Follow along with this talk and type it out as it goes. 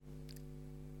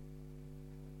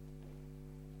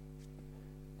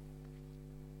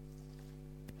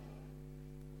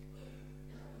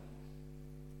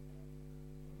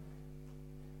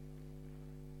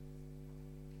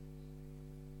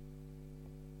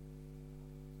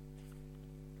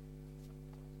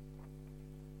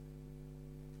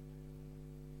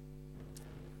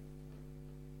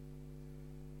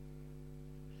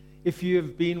If you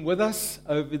have been with us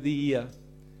over the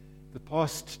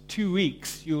past 2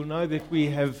 weeks, you'll know that we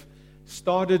have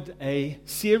started a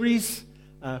series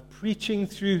preaching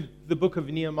through the book of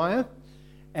Nehemiah.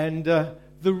 And the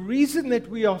reason that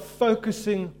we are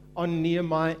focusing on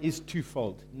Nehemiah is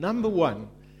twofold. Number one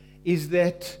is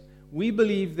that we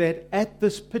believe that at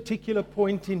this particular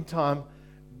point in time,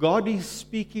 God is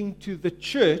speaking to the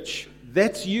church.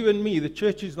 That's you and me. The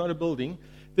church is not a building.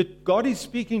 That God is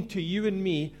speaking to you and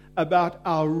me about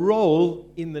our role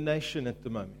in the nation at the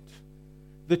moment.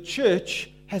 The church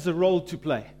has a role to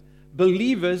play.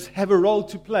 Believers have a role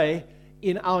to play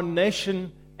in our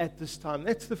nation at this time.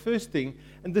 That's the first thing.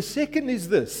 And the second is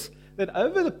this, that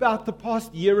over about the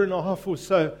past year and a half or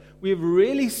so, we have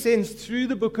really sensed through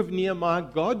the book of Nehemiah,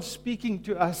 God speaking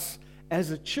to us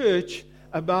as a church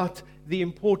about the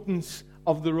importance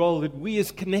of the role that we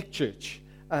as Connect Church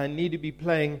need to be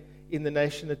playing in the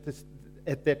nation at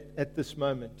this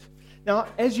moment. Now,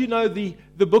 as you know, the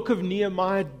book of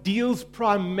Nehemiah deals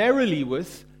primarily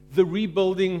with the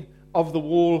rebuilding of the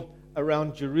wall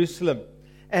around Jerusalem.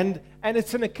 And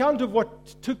it's an account of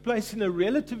what took place in a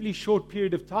relatively short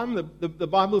period of time. The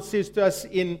Bible says to us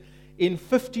in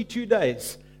 52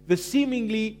 days, the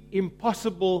seemingly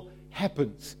impossible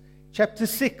happens. Chapter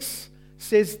 6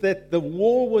 says that the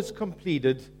war was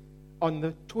completed on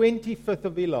the 25th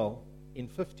of Elul in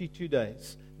 52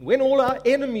 days. When all our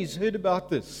enemies heard about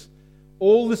this,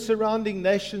 all the surrounding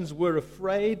nations were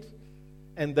afraid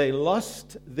and they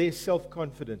lost their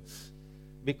self-confidence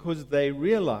because they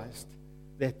realized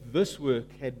that this work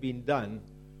had been done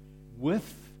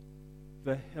with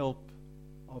the help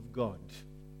of God.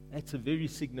 That's a very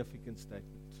significant statement.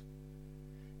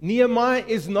 Nehemiah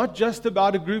is not just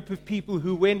about a group of people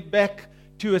who went back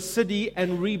to a city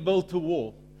and rebuilt a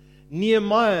wall.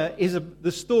 Nehemiah is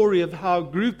the story of how a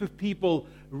group of people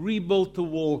rebuilt the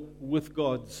wall with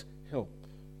God's help.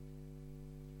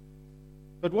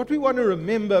 But what we want to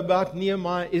remember about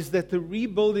Nehemiah is that the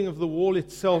rebuilding of the wall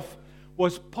itself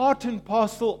was part and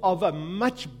parcel of a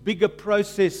much bigger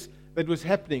process that was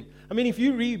happening. I mean, if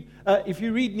you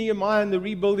read Nehemiah and the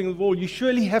rebuilding of the wall, you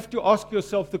surely have to ask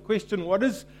yourself the question, what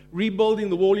does rebuilding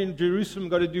the wall in Jerusalem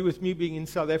got to do with me being in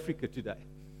South Africa today?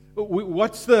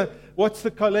 What's the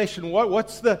correlation?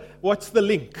 What's the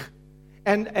link?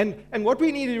 And what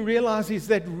we need to realize is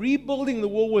that rebuilding the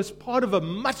wall was part of a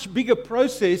much bigger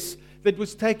process that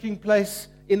was taking place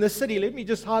in the city. Let me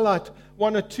just highlight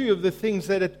one or two of the things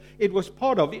that it was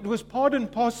part of. It was part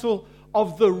and parcel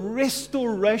of the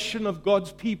restoration of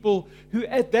God's people who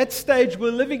at that stage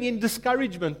were living in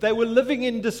discouragement. They were living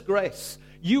in disgrace.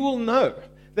 You will know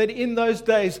that in those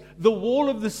days, the wall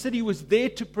of the city was there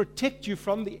to protect you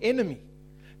from the enemy.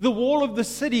 The wall of the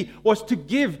city was to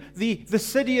give the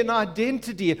city an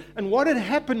identity. And what had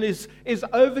happened is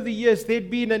over the years,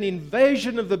 there'd been an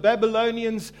invasion of the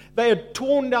Babylonians. They had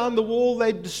torn down the wall,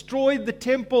 they'd destroyed the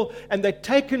temple, and they'd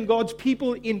taken God's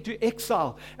people into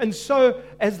exile. And so,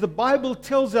 as the Bible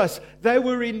tells us, they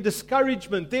were in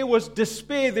discouragement. There was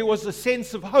despair. There was a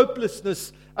sense of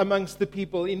hopelessness amongst the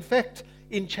people. In fact,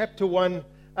 in chapter 1,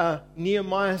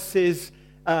 Nehemiah says,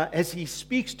 as he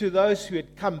speaks to those who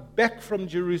had come back from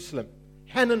Jerusalem,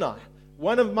 Hananiah,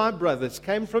 one of my brothers,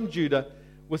 came from Judah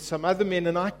with some other men,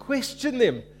 and I questioned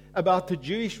them about the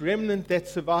Jewish remnant that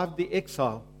survived the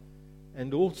exile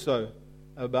and also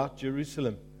about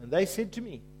Jerusalem. And they said to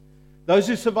me, those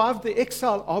who survived the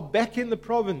exile are back in the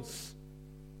province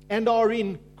and are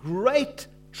in great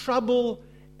trouble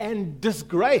and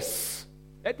disgrace.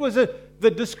 That was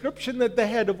the description that they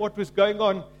had of what was going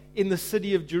on in the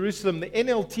city of Jerusalem. The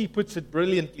NLT puts it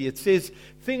brilliantly. It says,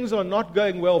 things are not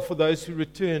going well for those who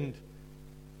returned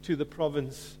to the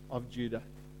province of Judah.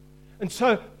 And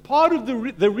so part of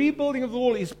the rebuilding of the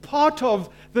wall is part of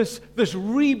this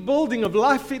rebuilding of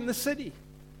life in the city.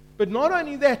 But not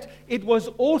only that, it was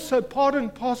also part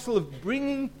and parcel of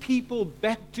bringing people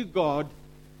back to God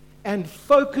and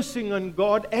focusing on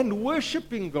God and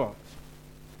worshiping God.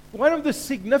 One of the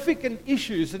significant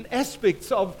issues and aspects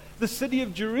of the city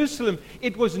of Jerusalem,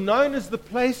 it was known as the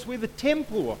place where the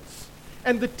temple was.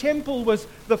 And the temple was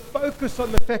the focus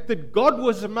on the fact that God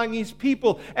was among his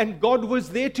people and God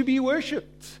was there to be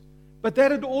worshipped. But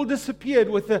that had all disappeared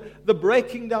with the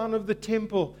breaking down of the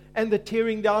temple and the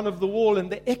tearing down of the wall and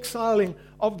the exiling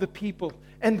of the people.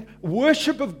 And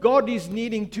worship of God is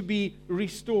needing to be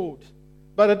restored.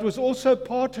 But it was also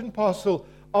part and parcel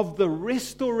of the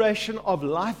restoration of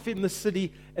life in the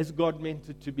city as God meant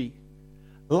it to be.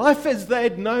 Life as they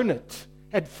had known it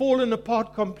had fallen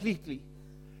apart completely.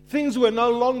 Things were no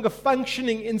longer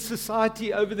functioning in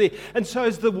society over there. And so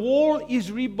as the wall is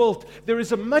rebuilt, there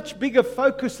is a much bigger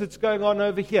focus that's going on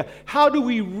over here. How do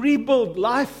we rebuild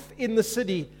life in the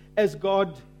city as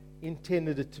God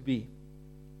intended it to be?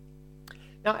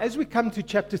 Now, as we come to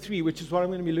chapter 3, which is what I'm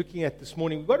going to be looking at this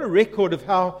morning, we've got a record of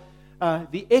how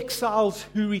the exiles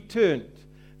who returned,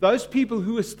 those people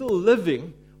who are still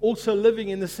living, also living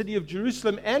in the city of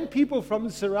Jerusalem, and people from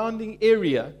the surrounding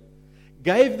area,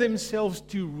 gave themselves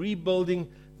to rebuilding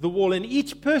the wall. And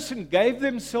each person gave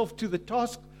themselves to the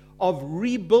task of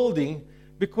rebuilding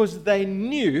because they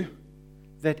knew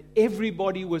that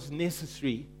everybody was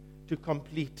necessary to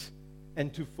complete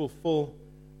and to fulfill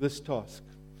this task.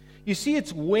 You see,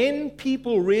 it's when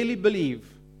people really believe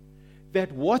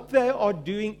that what they are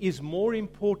doing is more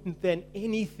important than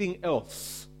anything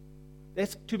else.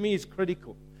 That, to me, is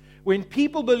critical. When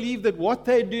people believe that what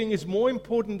they're doing is more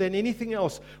important than anything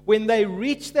else, when they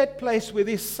reach that place where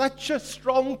there's such a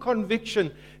strong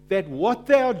conviction that what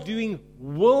they are doing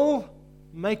will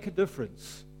make a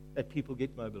difference, that people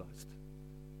get mobilized.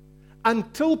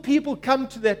 Until people come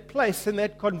to that place and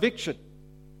that conviction,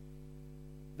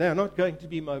 they are not going to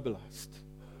be mobilized.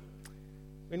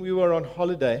 When we were on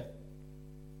holiday,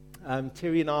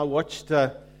 Terry and I watched,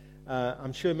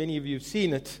 I'm sure many of you have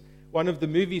seen it, one of the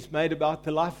movies made about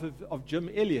the life of Jim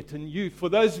Elliot. And for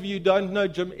those of you who don't know,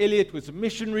 Jim Elliot was a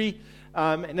missionary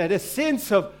and had a sense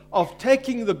of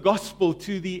taking the gospel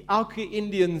to the Auca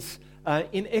Indians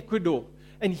in Ecuador.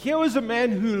 And here was a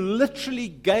man who literally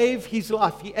gave his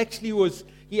life. He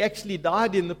actually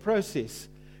died in the process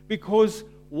because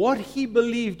what he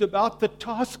believed about the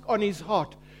task on his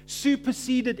heart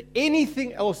superseded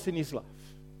anything else in his life.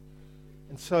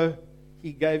 And so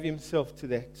he gave himself to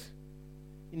that.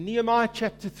 In Nehemiah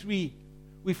chapter 3,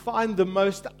 we find the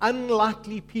most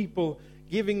unlikely people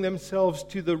giving themselves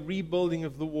to the rebuilding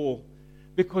of the wall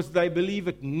because they believe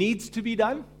it needs to be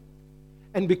done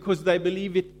and because they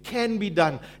believe it can be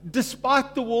done,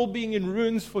 despite the wall being in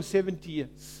ruins for 70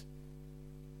 years.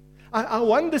 I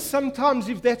wonder sometimes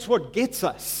if that's what gets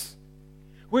us.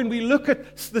 When we look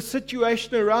at the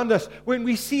situation around us, when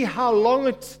we see how long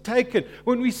it's taken,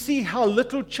 when we see how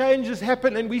little change has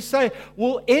happened, and we say,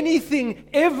 will anything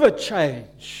ever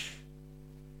change?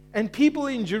 And people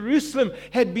in Jerusalem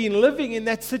had been living in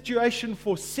that situation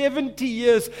for 70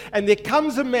 years, and there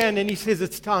comes a man and he says,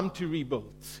 it's time to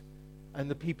rebuild. And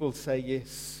the people say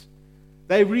yes.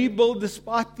 They rebuild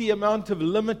despite the amount of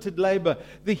limited labor,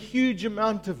 the huge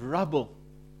amount of rubble,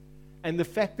 and the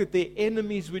fact that their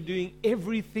enemies were doing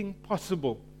everything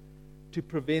possible to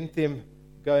prevent them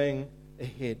going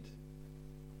ahead.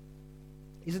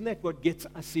 Isn't that what gets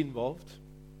us involved?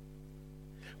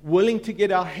 Willing to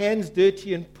get our hands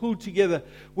dirty and pull together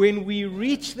when we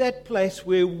reach that place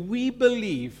where we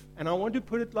believe, and I want to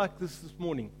put it like this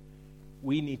morning,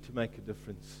 we need to make a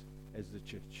difference as the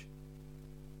church.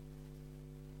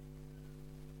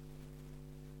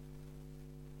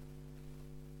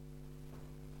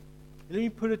 Let me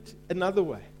put it another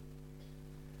way,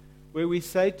 where we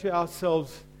say to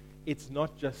ourselves, it's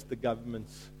not just the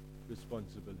government's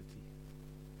responsibility.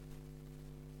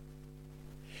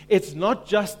 It's not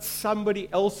just somebody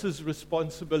else's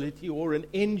responsibility or an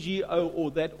NGO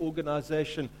or that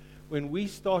organization. When we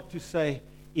start to say,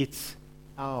 it's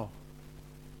our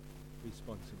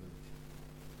responsibility.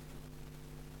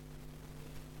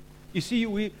 You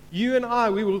see, you and I,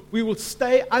 we will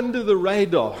stay under the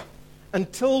radar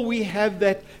until we have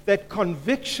that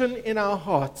conviction in our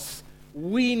hearts.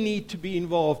 We need to be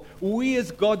involved. We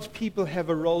as God's people have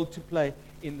a role to play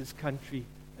in this country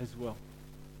as well.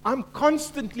 I'm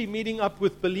constantly meeting up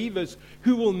with believers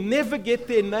who will never get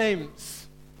their names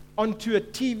onto a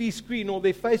TV screen or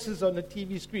their faces on a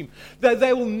TV screen.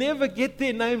 They will never get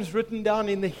their names written down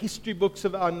in the history books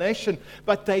of our nation,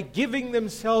 but they're giving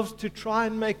themselves to try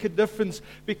and make a difference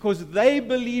because they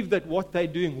believe that what they're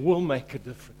doing will make a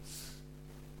difference.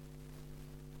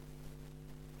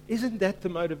 Isn't that the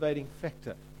motivating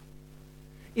factor?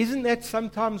 Isn't that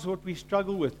sometimes what we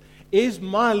struggle with? Is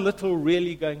my little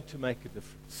really going to make a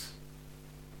difference?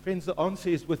 Friends, the answer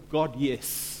is with God,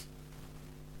 yes.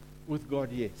 With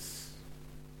God, yes.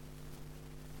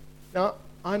 Now,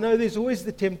 I know there's always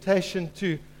the temptation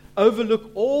to overlook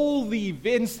all the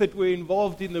events that were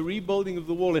involved in the rebuilding of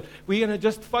the wall. And we're going to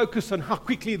just focus on how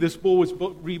quickly this wall was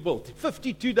rebuilt.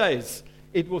 52 days,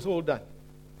 it was all done.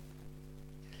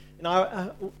 And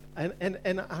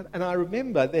I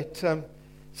remember that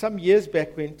some years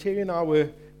back when Terry and I were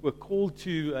called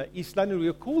to East London, we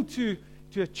were called to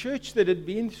a church that had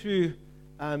been through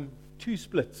 2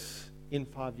 splits in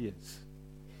 5 years.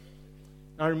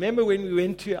 And I remember when we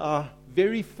went to our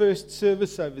very first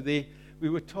service over there, we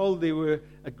were told there were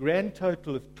a grand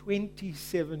total of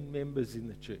 27 members in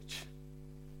the church.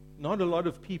 Not a lot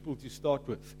of people to start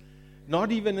with.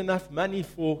 Not even enough money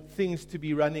for things to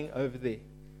be running over there.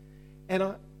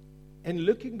 And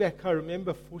looking back, I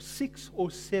remember for 6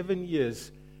 or 7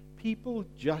 years, people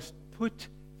just put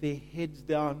their heads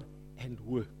down and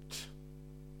worked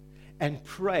and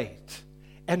prayed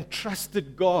and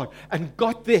trusted God and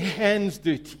got their hands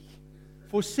dirty.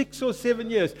 For 6 or 7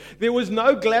 years, there was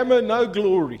no glamour, no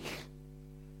glory.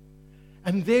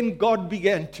 And then God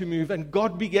began to move, and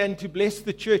God began to bless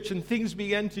the church, and things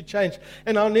began to change.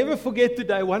 And I'll never forget the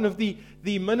day, one of the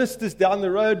ministers down the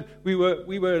road, we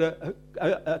were at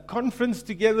a conference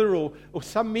together or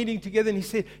some meeting together, and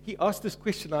he asked this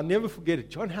question, I'll never forget it.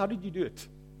 John, how did you do it?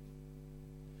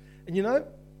 And you know,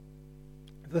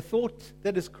 the thought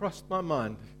that has crossed my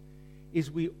mind is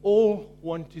we all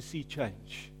want to see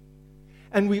change.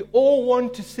 And we all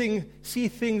want to see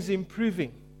things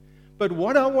improving. But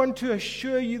what I want to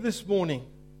assure you this morning,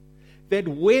 that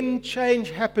when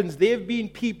change happens, there have been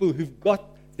people who've got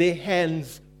their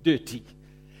hands dirty.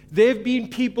 There have been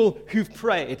people who've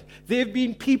prayed. There have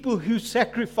been people who've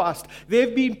sacrificed. There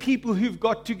have been people who've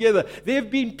got together. There have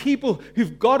been people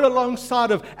who've got alongside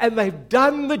of, and they've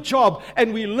done the job.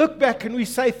 And we look back and we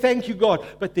say, thank you, God.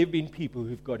 But there have been people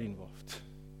who've got involved.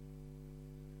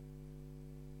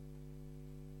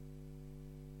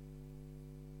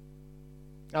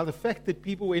 Now, the fact that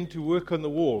people went to work on the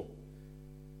wall,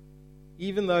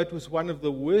 even though it was one of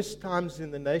the worst times in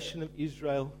the nation of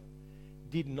Israel,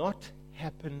 did not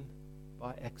happen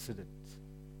by accident.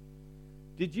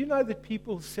 Did you know that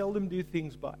people seldom do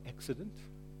things by accident?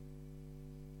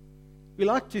 We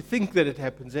like to think that it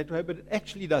happens that way, but it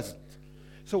actually doesn't.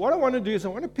 So what I want to do is I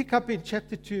want to pick up in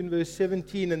chapter 2 and verse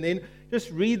 17 and then just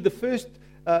read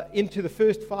into the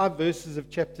first 5 verses of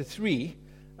chapter 3.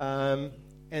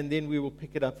 And then we will pick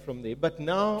it up from there. But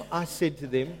now I said to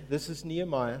them, this is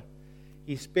Nehemiah.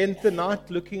 He spent the night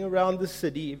looking around the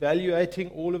city,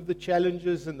 evaluating all of the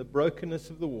challenges and the brokenness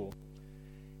of the wall.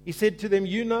 He said to them,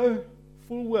 you know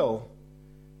full well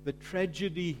the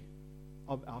tragedy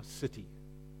of our city.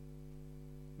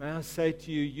 May I say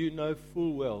to you, you know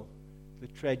full well the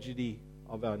tragedy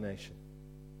of our nation.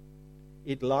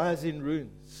 It lies in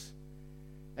ruins,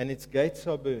 and its gates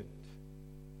are burned.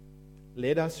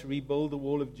 Let us rebuild the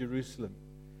wall of Jerusalem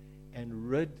and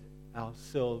rid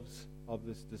ourselves of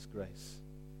this disgrace.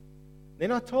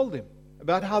 Then I told them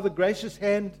about how the gracious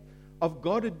hand of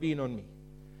God had been on me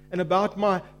and about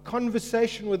my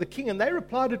conversation with the king. And they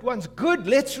replied at once, good,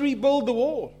 let's rebuild the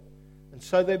wall. And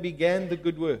so they began the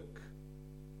good work.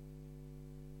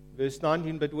 Verse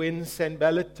 19, but when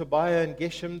Sanballat, Tobiah, and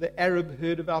Geshem, the Arab,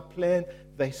 heard of our plan,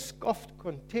 they scoffed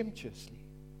contemptuously.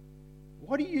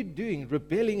 What are you doing,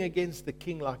 rebelling against the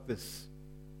king like this?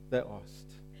 They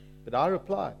asked. But I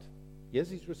replied, here's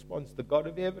his response, the God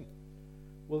of heaven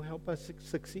will help us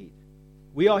succeed.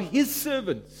 We are his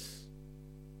servants.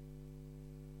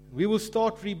 We will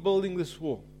start rebuilding this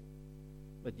wall.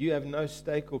 But you have no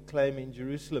stake or claim in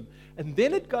Jerusalem. And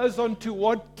then it goes on to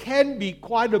what can be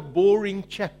quite a boring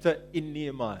chapter in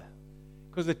Nehemiah,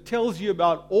 because it tells you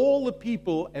about all the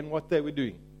people and what they were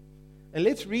doing. And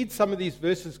let's read some of these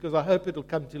verses because I hope it'll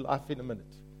come to life in a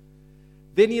minute.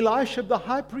 Then Elisha, the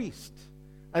high priest,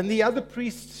 and the other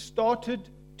priests started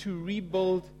to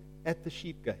rebuild at the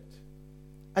sheep gate.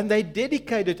 And they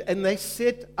dedicated and they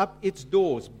set up its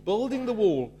doors, building the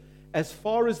wall as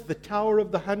far as the Tower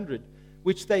of the 100,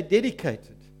 which they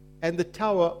dedicated, and the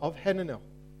Tower of Hananel.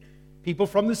 People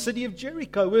from the city of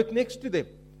Jericho worked next to them.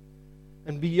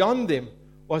 And beyond them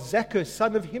was Zachar,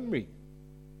 son of Himri.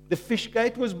 The fish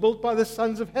gate was built by the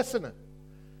sons of Hassenaah.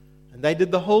 And they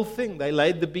did the whole thing. They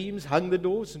laid the beams, hung the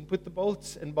doors, and put the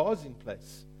bolts and bars in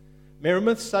place.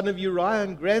 Meremoth, son of Uriah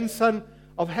and grandson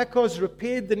of Hakkoz,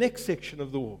 repaired the next section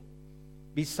of the wall.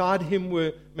 Beside him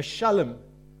were Meshullam,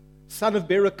 son of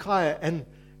Berechiah, and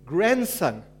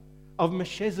grandson of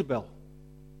Meshezabel.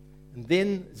 And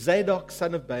then Zadok,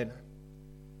 son of Baana.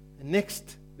 And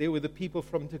next, there were the people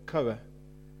from Tekoa,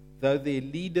 though their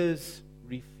leaders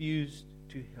refused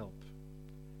to help.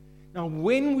 Now,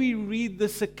 when we read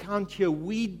this account here,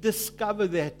 we discover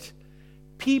that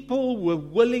people were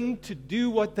willing to do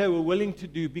what they were willing to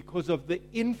do because of the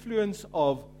influence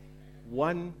of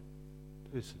one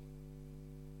person.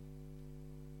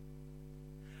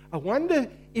 I wonder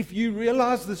if you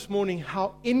realize this morning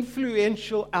how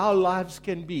influential our lives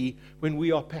can be when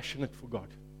we are passionate for God.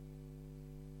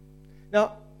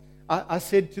 Now, I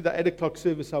said to the 8 o'clock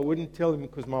service, I wouldn't tell him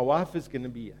because my wife is going to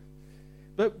be here.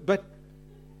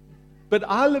 But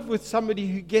I live with somebody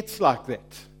who gets like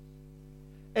that.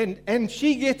 And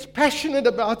she gets passionate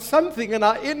about something, and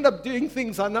I end up doing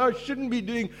things I know I shouldn't be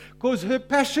doing because her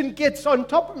passion gets on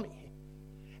top of me.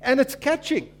 And it's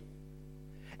catching.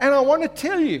 And I want to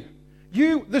tell you,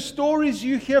 the stories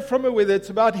you hear from her, whether it's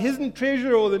about Hidden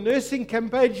Treasure or the nursing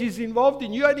campaign she's involved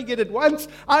in, you only get it once.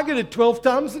 I get it 12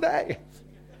 times a day.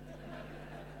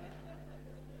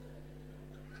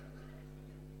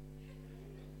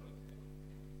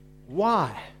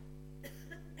 Why?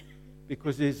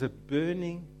 Because there's a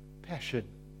burning passion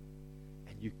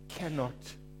and you cannot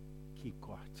keep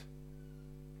quiet.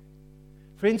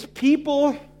 Friends,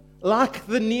 people like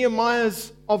the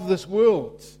Nehemiahs of this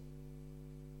world,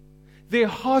 their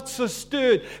hearts are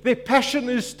stirred, their passion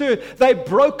is stirred, they're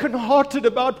brokenhearted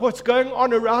about what's going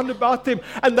on around about them,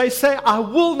 and they say, I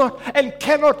will not and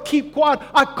cannot keep quiet,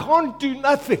 I can't do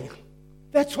nothing.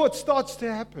 That's what starts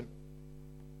to happen.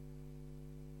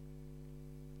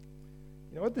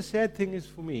 You know what the sad thing is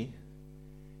for me?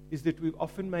 Is that we've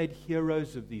often made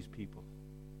heroes of these people.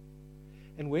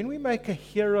 And when we make a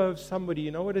hero of somebody,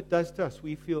 you know what it does to us?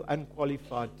 We feel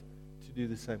unqualified to do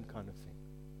the same kind of thing.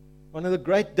 One of the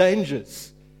great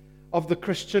dangers of the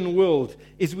Christian world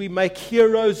is we make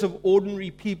heroes of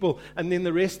ordinary people, and then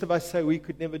the rest of us say we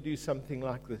could never do something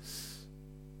like this.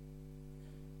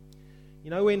 You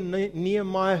know, when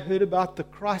Nehemiah heard about the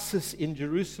crisis in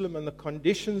Jerusalem and the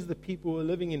conditions the people were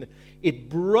living in, it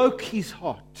broke his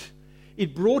heart.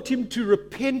 It brought him to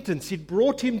repentance. It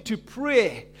brought him to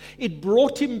prayer. It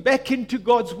brought him back into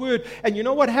God's word. And you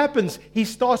know what happens? He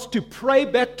starts to pray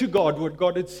back to God what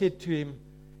God had said to him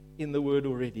in the word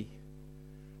already.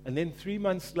 And then 3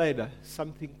 months later,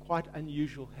 something quite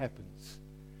unusual happens.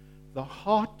 The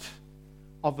heart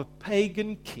of a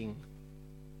pagan king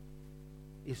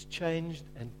is changed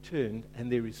and turned,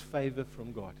 and there is favor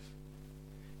from God.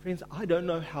 Friends, I don't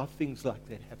know how things like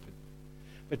that happen.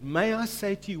 But may I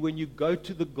say to you, when you go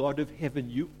to the God of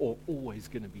heaven, you are always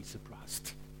going to be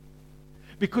surprised.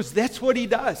 Because that's what He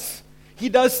does. He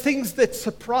does things that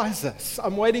surprise us.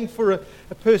 I'm waiting for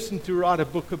a person to write a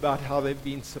book about how they've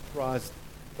been surprised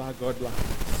by God like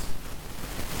this.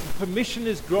 Permission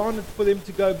is granted for them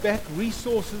to go back.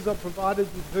 Resources are provided.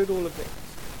 We've heard all of that.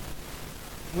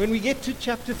 When we get to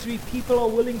chapter 3, people are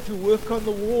willing to work on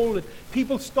the wall, and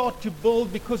people start to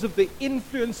build because of the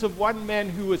influence of one man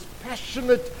who was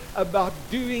passionate about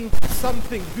doing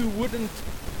something, who wouldn't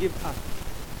give up,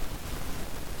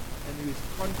 and who is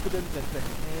confident that the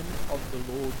hand of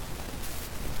the Lord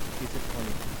is upon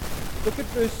him. Look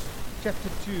at chapter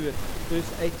 2, at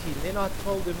verse 18. Then I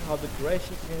told them how the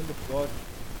gracious hand of God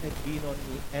had been on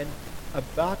me, and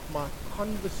about my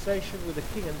conversation with the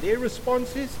king. And their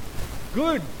response is,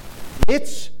 good,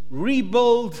 let's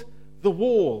rebuild the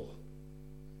wall.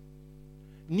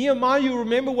 Nehemiah, you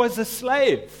remember, was a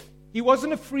slave. He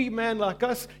wasn't a free man like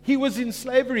us. He was in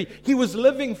slavery. He was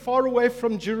living far away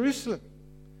from Jerusalem.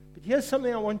 But here's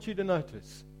something I want you to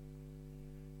notice.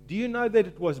 Do you know that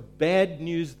it was bad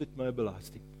news that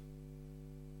mobilized him?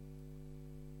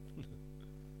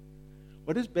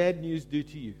 What does bad news do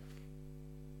to you?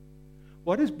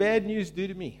 What does bad news do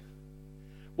to me?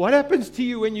 What happens to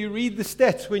you when you read the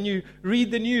stats, when you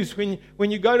read the news, when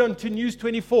you go on to News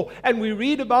 24, and we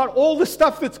read about all the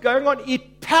stuff that's going on?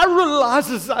 It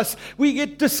paralyzes us. We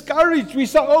get discouraged. We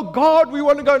say, oh God, we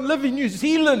want to go and live in New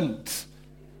Zealand.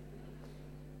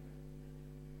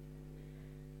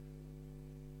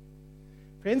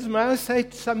 Friends, may I say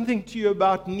something to you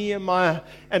about Nehemiah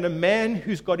and a man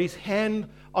who's got his hand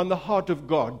on the heart of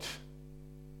God.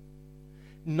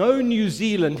 No New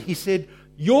Zealand, he said,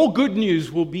 your good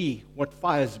news will be what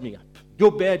fires me up.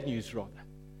 Your bad news, rather,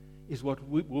 is what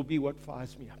will be what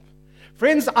fires me up.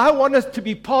 Friends, I want us to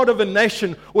be part of a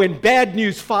nation when bad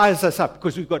news fires us up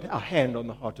because we've got our hand on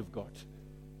the heart of God.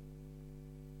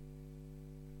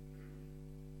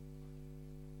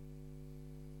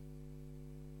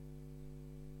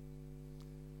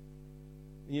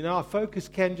 You know, our focus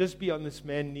can just be on this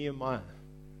man, Nehemiah.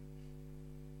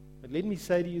 But let me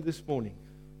say to you this morning,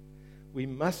 we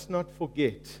must not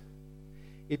forget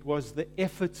it was the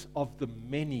efforts of the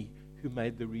many who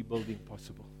made the rebuilding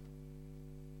possible.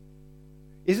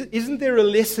 Isn't there a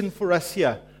lesson for us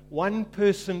here? One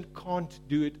person can't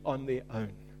do it on their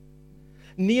own.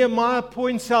 Nehemiah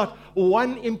points out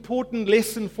one important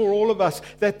lesson for all of us,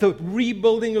 that the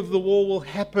rebuilding of the wall will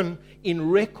happen in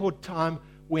record time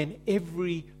when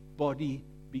everybody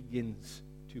begins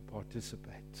to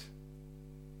participate.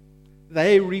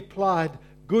 They replied,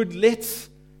 good,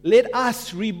 let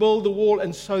us rebuild the wall.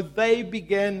 And so they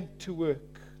began to work.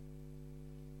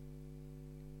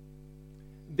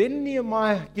 Then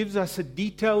Nehemiah gives us a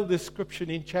detailed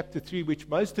description in chapter 3, which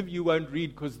most of you won't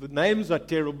read because the names are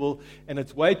terrible and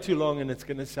it's way too long and it's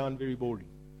going to sound very boring.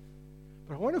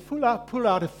 But I want to pull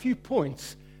out a few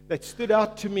points that stood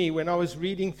out to me when I was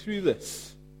reading through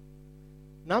this.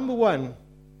 Number one,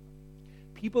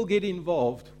 people get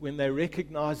involved when they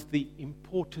recognize the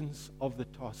importance of the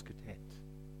task at hand.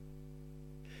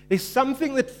 There's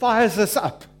something that fires us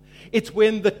up. It's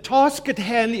when the task at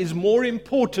hand is more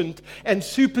important and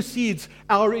supersedes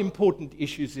our important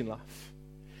issues in life.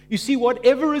 You see,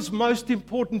 whatever is most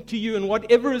important to you and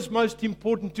whatever is most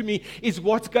important to me is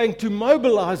what's going to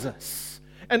mobilize us.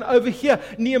 And over here,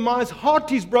 Nehemiah's heart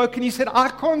is broken. He said, I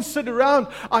can't sit around.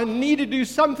 I need to do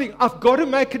something. I've got to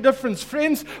make a difference.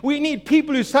 Friends, we need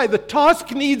people who say the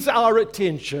task needs our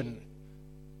attention.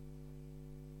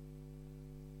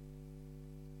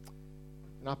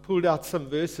 And I pulled out some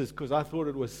verses because I thought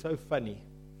it was so funny.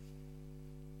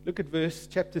 Look at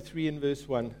chapter 3 and verse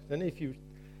 1. I don't know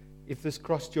if this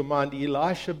crossed your mind.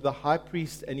 Elisha, the high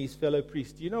priest, and his fellow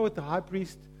priest. Do you know what the high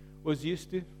priest was used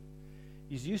to?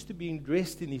 He's used to being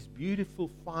dressed in these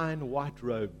beautiful, fine white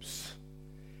robes.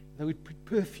 They would put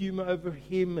perfume over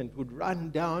him and would run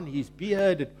down his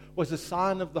beard. It was a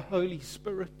sign of the Holy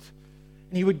Spirit.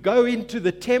 And he would go into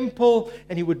the temple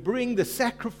and he would bring the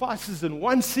sacrifices, and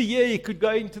once a year he could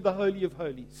go into the Holy of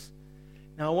Holies.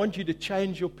 Now I want you to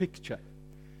change your picture.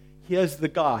 Here's the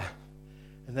guy.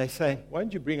 And they say,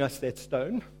 won't you bring us that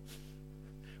stone?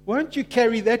 Won't you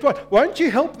carry that one? Won't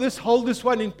you help hold this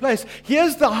one in place?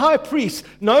 Here's the high priest.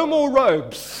 No more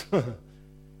robes.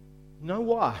 Know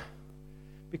why?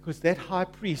 Because that high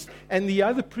priest and the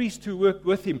other priest who worked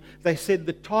with him, they said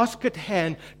the task at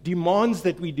hand demands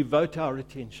that we devote our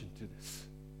attention to this.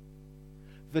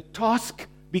 The task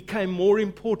became more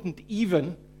important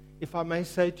even, if I may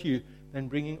say to you, than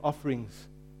bringing offerings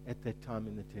at that time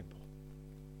in the temple.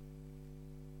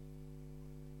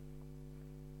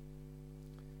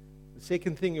 The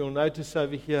second thing you'll notice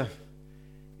over here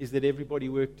is that everybody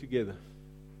worked together.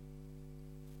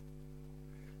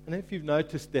 I don't know if you've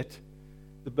noticed that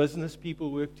the business people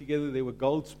worked together. There were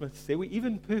goldsmiths. There were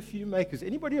even perfume makers.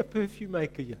 Anybody a perfume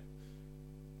maker here?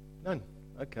 None.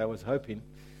 Okay, I was hoping.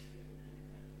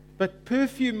 But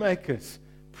perfume makers,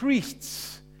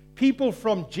 priests, people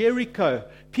from Jericho,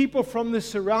 people from the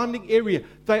surrounding area,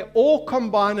 they all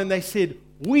combined and they said,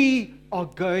 we are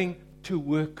going to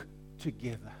work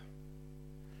together.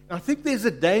 And I think there's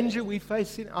a danger we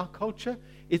face in our culture.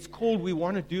 It's called we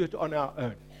want to do it on our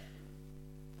own.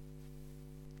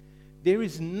 There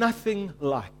is nothing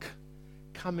like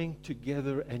coming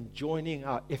together and joining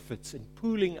our efforts and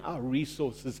pooling our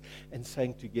resources and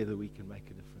saying together we can make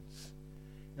a difference.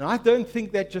 And I don't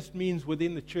think that just means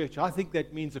within the church. I think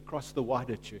that means across the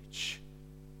wider church.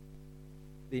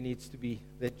 There needs to be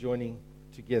that joining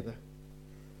together.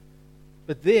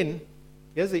 But then,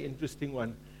 here's an interesting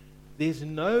one. There's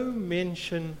no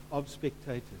mention of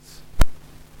spectators.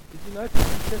 Did you notice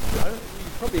in chapter 3?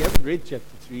 You probably haven't read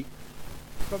chapter 3.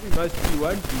 Probably most of you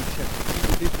won't read chapter 3,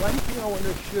 but there's one thing I want to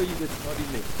assure you that's not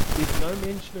in there. There's no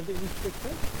mention of any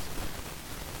spectators.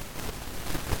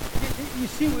 You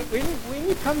see, when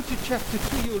you come to chapter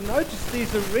 3, you'll notice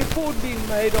there's a record being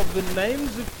made of the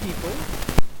names of people,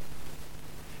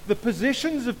 the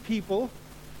positions of people,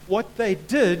 what they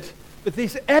did, but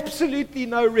there's absolutely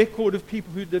no record of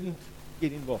people who didn't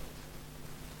get involved.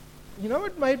 You know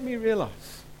what made me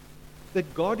realize?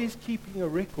 That God is keeping a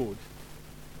record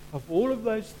of all of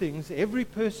those things every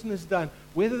person has done,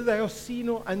 whether they are seen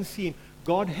or unseen.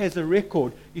 God has a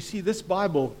record. You see, this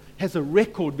Bible has a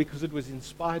record because it was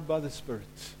inspired by the Spirit.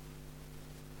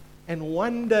 And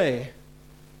one day,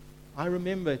 I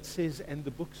remember it says, and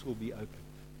the books will be opened.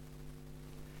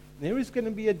 There is going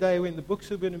to be a day when the books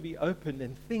are going to be opened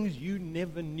and things you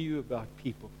never knew about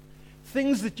people.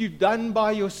 Things that you've done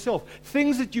by yourself,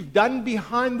 things that you've done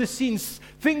behind the scenes,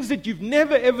 things that you've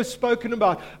never ever spoken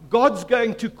about. God's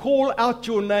going to call out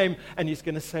your name and He's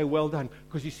going to say, well done.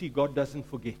 Because you see, God doesn't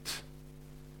forget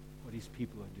what His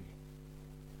people are doing.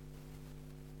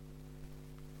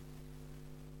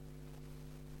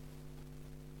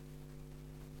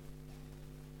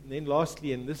 And then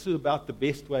lastly, and this is about the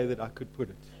best way that I could put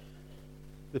it,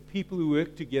 the people who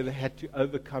worked together had to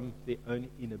overcome their own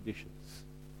inhibitions.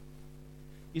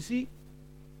 You see,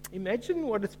 imagine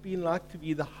what it's been like to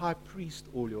be the high priest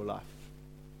all your life.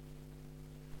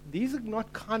 These are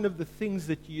not kind of the things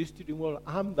that you used to do. Well,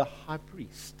 I'm the high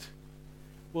priest.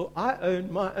 Well, I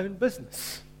own my own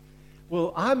business.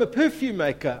 Well, I'm a perfume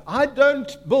maker. I don't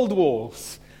build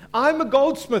walls. I'm a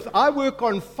goldsmith. I work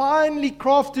on finely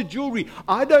crafted jewelry.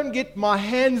 I don't get my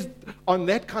hands on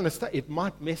that kind of stuff. It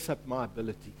might mess up my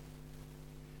ability.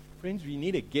 Friends, we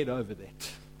need to get over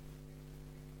that.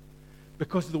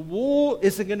 Because the wall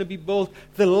isn't going to be built.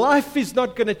 The life is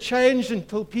not going to change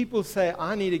until people say,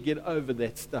 I need to get over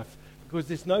that stuff. Because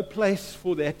there's no place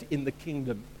for that in the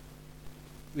kingdom.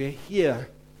 We're here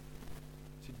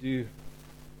to do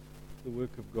the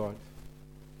work of God.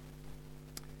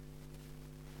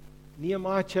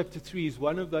 Nehemiah chapter 3 is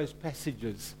one of those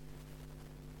passages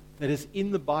that is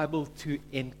in the Bible to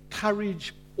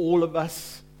encourage all of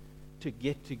us to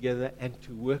get together and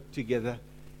to work together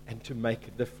and to make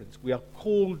a difference. We are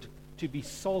called to be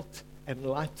salt and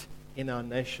light in our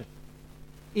nation.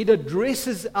 It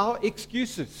addresses our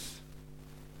excuses.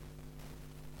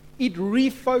 It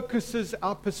refocuses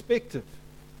our perspective.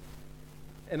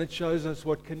 And it shows us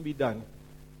what can be done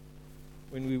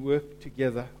when we work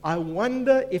together. I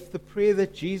wonder if the prayer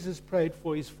that Jesus prayed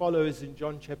for his followers in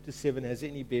John chapter 7 has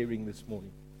any bearing this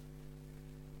morning.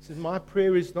 He says, my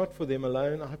prayer is not for them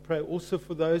alone. I pray also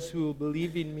for those who will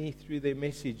believe in me through their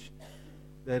message,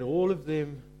 that all of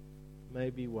them may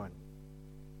be one.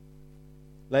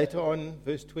 Later on,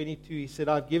 verse 22, he said,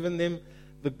 I've given them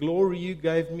the glory you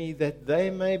gave me, that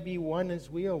they may be one as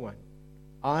we are one.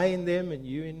 I in them and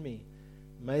you in me.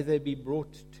 May they be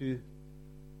brought to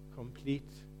complete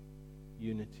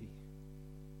unity.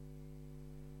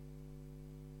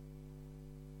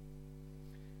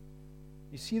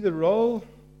 You see, the role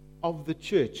of the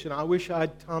church, and I wish I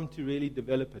had time to really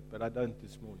develop it, but I don't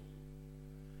this morning.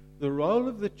 The role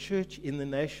of the church in the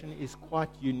nation is quite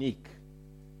unique.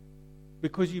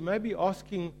 Because you may be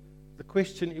asking the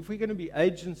question, if we're going to be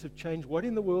agents of change, what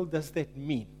in the world does that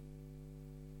mean?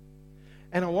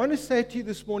 And I want to say to you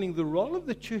this morning, the role of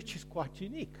the church is quite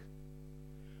unique.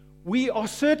 We are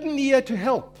certainly here to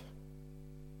help.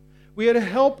 We are to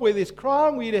help where there's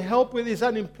crime. We are to help where there's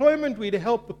unemployment. We are to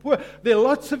help the poor. There are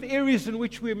lots of areas in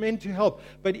which we're meant to help.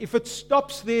 But if it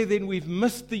stops there, then we've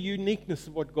missed the uniqueness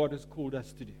of what God has called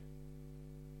us to do.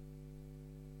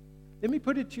 Let me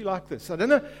put it to you like this. I don't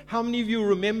know how many of you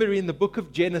remember in the book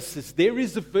of Genesis, there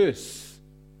is a verse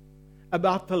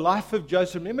about the life of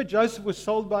Joseph. Remember Joseph was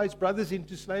sold by his brothers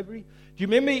into slavery? Do you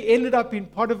remember he ended up in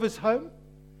Potiphar's home?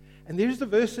 And there's the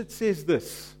verse that says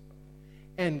this.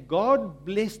 And God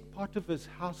blessed Potiphar's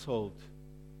household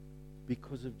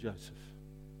because of Joseph.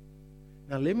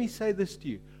 Now let me say this to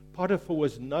you. Potiphar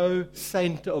was no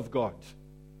saint of God.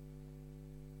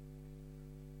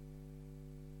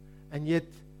 And yet,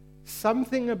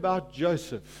 something about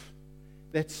Joseph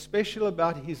that's special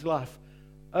about his life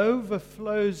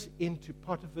overflows into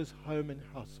Potiphar's home and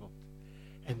household.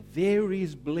 And there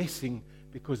is blessing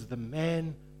because the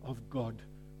man of God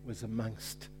was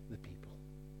amongst the people.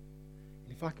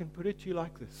 And if I can put it to you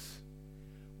like this,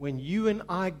 when you and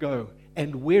I go,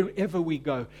 and wherever we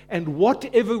go, and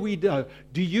whatever we do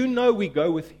you know we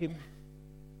go with Him?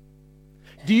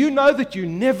 Do you know that you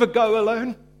never go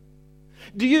alone?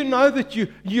 Do you know that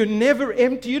you're never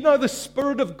empty? You know the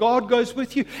Spirit of God goes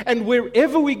with you. And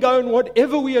wherever we go and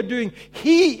whatever we are doing,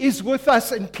 He is with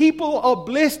us. And people are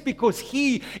blessed because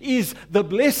He is the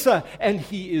blesser and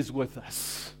He is with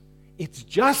us. It's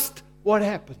just what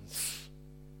happens.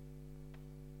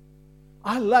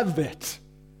 I love that.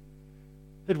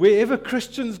 That wherever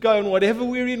Christians go and whatever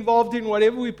we're involved in,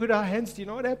 whatever we put our hands to, you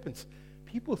know what happens?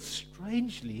 People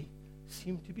strangely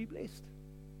seem to be blessed.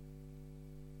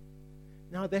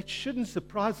 Now, that shouldn't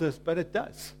surprise us, but it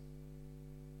does.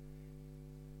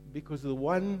 Because the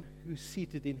one who's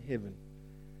seated in heaven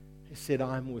has said,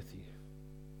 I'm with you.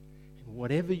 And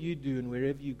whatever you do and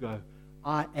wherever you go,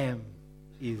 I am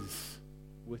is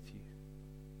with you.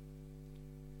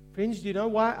 Friends, do you know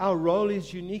why our role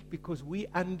is unique? Because we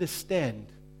understand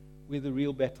where the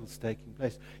real battle's taking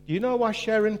place. Do you know why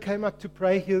Sharon came up to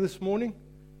pray here this morning?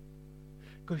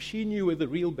 Because she knew where the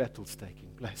real battle's taking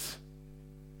place.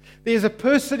 There's a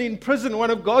person in prison,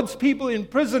 one of God's people in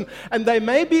prison, and they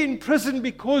may be in prison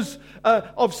because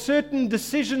of certain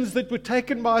decisions that were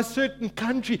taken by a certain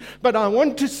country. But I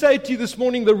want to say to you this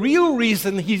morning, the real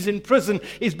reason he's in prison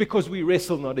is because we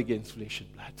wrestle not against flesh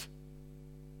and blood.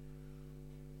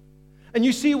 And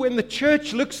you see, when the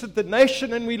church looks at the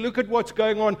nation and we look at what's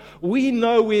going on, we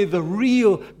know where the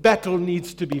real battle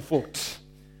needs to be fought.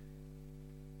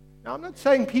 Now, I'm not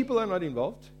saying people are not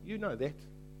involved. You know that.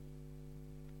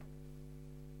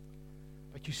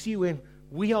 But you see, when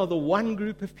we are the one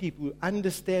group of people who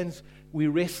understands we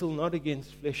wrestle not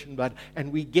against flesh and blood,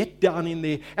 and we get down in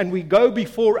there and we go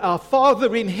before our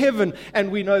Father in heaven,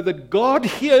 and we know that God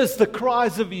hears the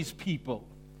cries of His people.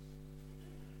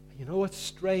 You know what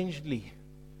strangely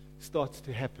starts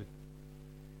to happen?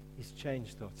 Is change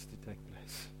starts to take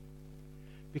place.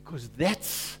 Because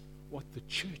that's what the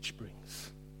church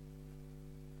brings.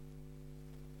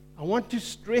 I want to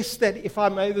stress that, if I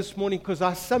may, this morning, because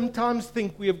I sometimes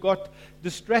think we have got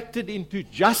distracted into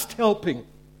just helping.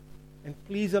 And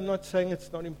please, I'm not saying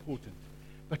it's not important,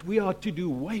 but we are to do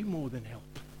way more than help.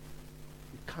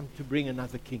 We come to bring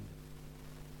another kingdom.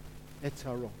 That's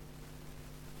our role.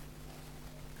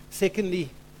 Secondly,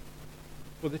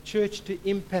 for the church to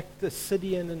impact the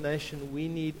city and the nation, we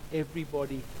need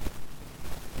everybody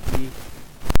to be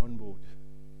on board.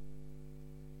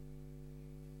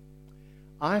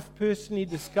 I've personally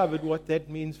discovered what that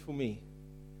means for me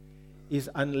is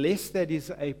unless that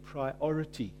is a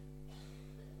priority,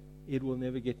 it will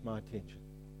never get my attention.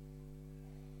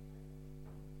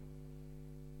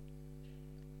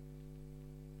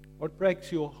 What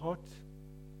breaks your heart?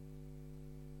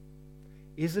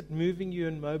 Is it moving you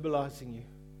and mobilizing you?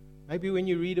 Maybe when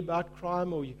you read about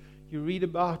crime or you read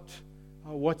about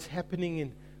what's happening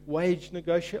in wage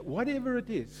negotiation, whatever it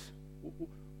is,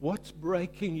 what's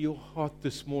breaking your heart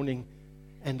this morning?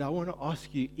 And I want to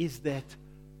ask you, is that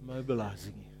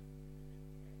mobilizing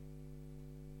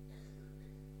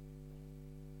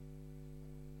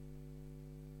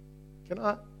you?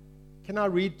 Can I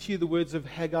read to you the words of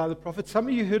Haggai the prophet? Some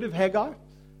of you heard of Haggai?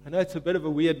 I know it's a bit of a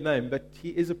weird name, but he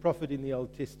is a prophet in the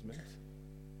Old Testament.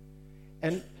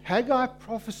 And Haggai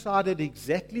prophesied at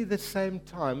exactly the same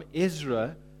time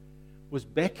Ezra was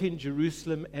back in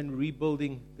Jerusalem and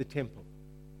rebuilding the temple.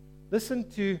 Listen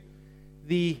to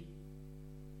the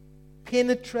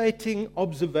penetrating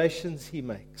observations he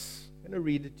makes. I'm going to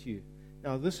read it to you.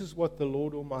 Now, this is what the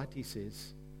Lord Almighty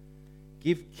says.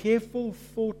 Give careful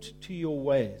thought to your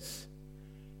ways.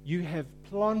 You have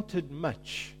planted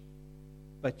much,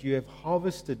 but you have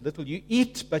harvested little. You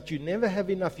eat, but you never have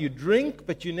enough. You drink,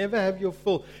 but you never have your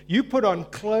fill. You put on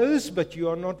clothes, but you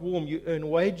are not warm. You earn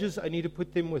wages, only to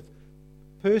put them with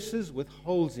purses with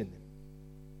holes in them.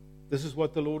 This is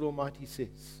what the Lord Almighty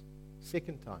says.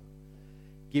 Second time.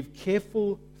 Give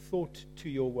careful thought to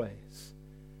your ways.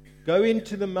 Go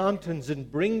into the mountains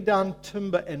and bring down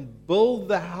timber and build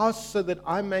the house so that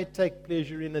I may take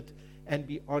pleasure in it and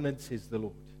be honored, says the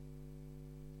Lord.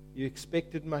 You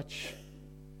expected much,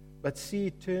 but see,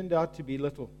 it turned out to be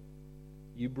little.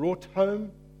 You brought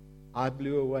home, I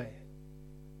blew away.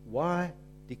 Why,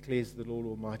 declares the Lord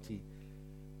Almighty?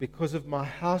 Because of my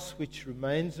house which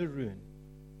remains a ruin.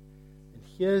 And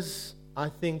here's, I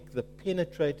think, the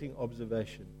penetrating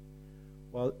observation.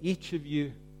 While each of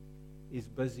you is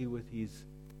busy with his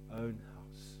own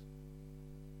house.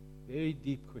 Very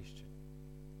deep question.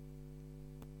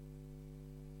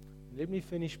 Let me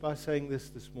finish by saying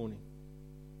this morning.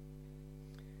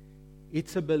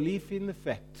 It's a belief in the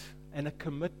fact and a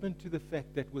commitment to the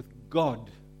fact that with God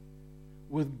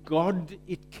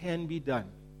it can be done,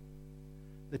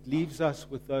 that leaves us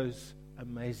with those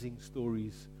amazing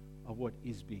stories of what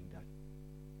is being done.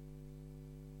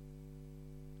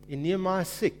 In Nehemiah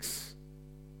 6,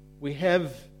 we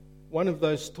have one of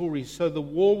those stories. So the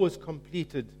wall was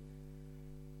completed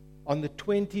on the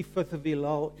 25th of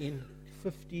Elul in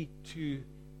 52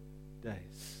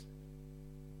 days.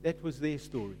 That was their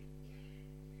story.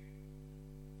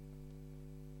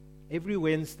 Every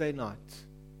Wednesday night,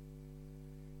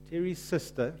 Terry's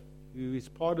sister, who is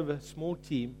part of a small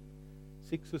team,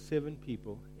 6 or 7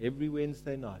 people, every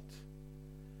Wednesday night,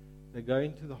 they go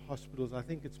into the hospitals, I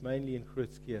think it's mainly in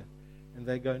Kruitskia, and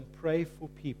they go and pray for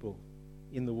people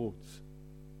in the wards.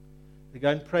 They go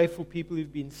and pray for people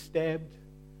who've been stabbed.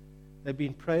 They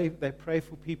pray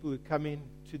for people who come in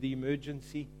to the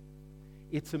emergency.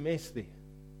 It's a mess there.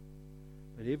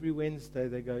 But every Wednesday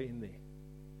they go in there.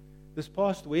 This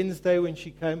past Wednesday when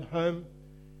she came home,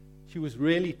 she was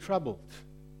really troubled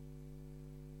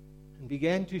and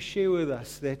began to share with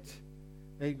us that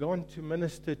they'd gone to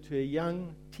minister to a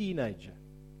young teenager.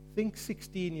 I think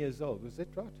 16 years old. Was that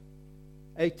right?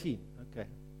 18. Okay.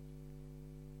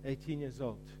 18 years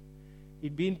old.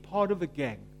 He'd been part of a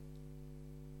gang.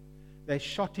 They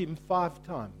shot him 5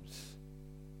 times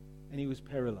and he was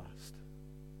paralyzed.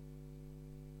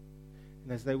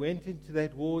 And as they went into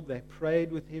that ward, they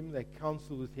prayed with him, they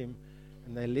counseled with him,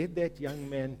 and they led that young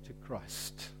man to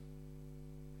Christ.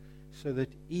 So that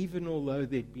even although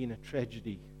there'd been a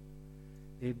tragedy,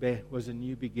 there was a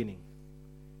new beginning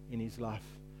in his life.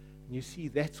 And you see,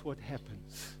 that's what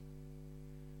happens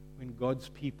when God's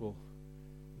people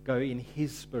go in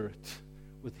His Spirit,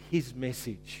 with His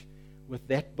message, with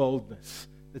that boldness,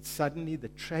 that suddenly the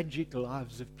tragic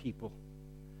lives of people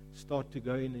start to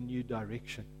go in a new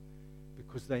direction.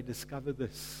 Because they discover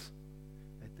this,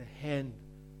 that the hand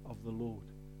of the Lord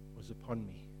was upon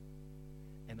me,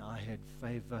 and I had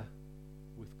favor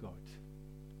with God.